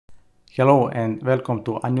Hello and welcome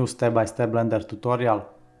to a new step-by-step Blender tutorial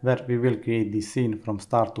where we will create this scene from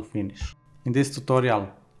start to finish. In this tutorial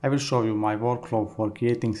I will show you my workflow for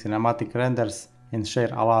creating cinematic renders and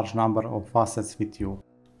share a large number of assets with you.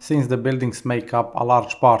 Since the buildings make up a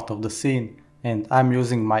large part of the scene and I'm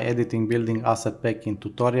using my editing building asset pack in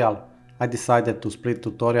tutorial, I decided to split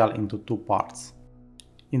tutorial into two parts.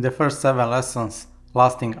 In the first 7 lessons,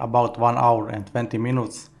 lasting about 1 hour and 20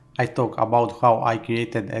 minutes, I talk about how I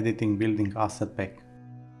created editing building asset pack.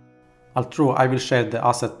 Although I will share the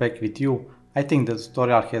asset pack with you, I think the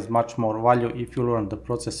tutorial has much more value if you learn the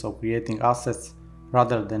process of creating assets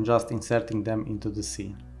rather than just inserting them into the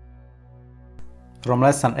scene. From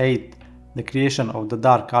lesson 8, the creation of the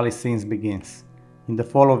Dark Alley scenes begins. In the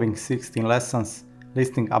following 16 lessons,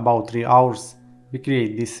 lasting about 3 hours, we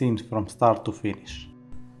create these scenes from start to finish.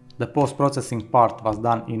 The post-processing part was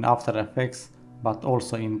done in After Effects, but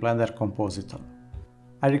also in Blender Compositor.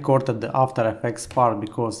 I recorded the After Effects part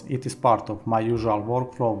because it is part of my usual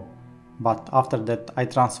workflow, but after that I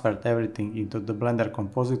transferred everything into the Blender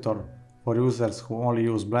Compositor for users who only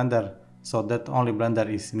use Blender, so that only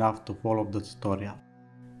Blender is enough to follow the tutorial.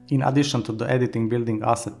 In addition to the editing building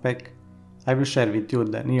asset pack, I will share with you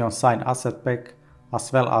the neon sign asset pack,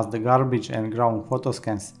 as well as the garbage and ground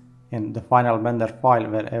photoscans and the final Blender file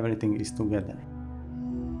where everything is together.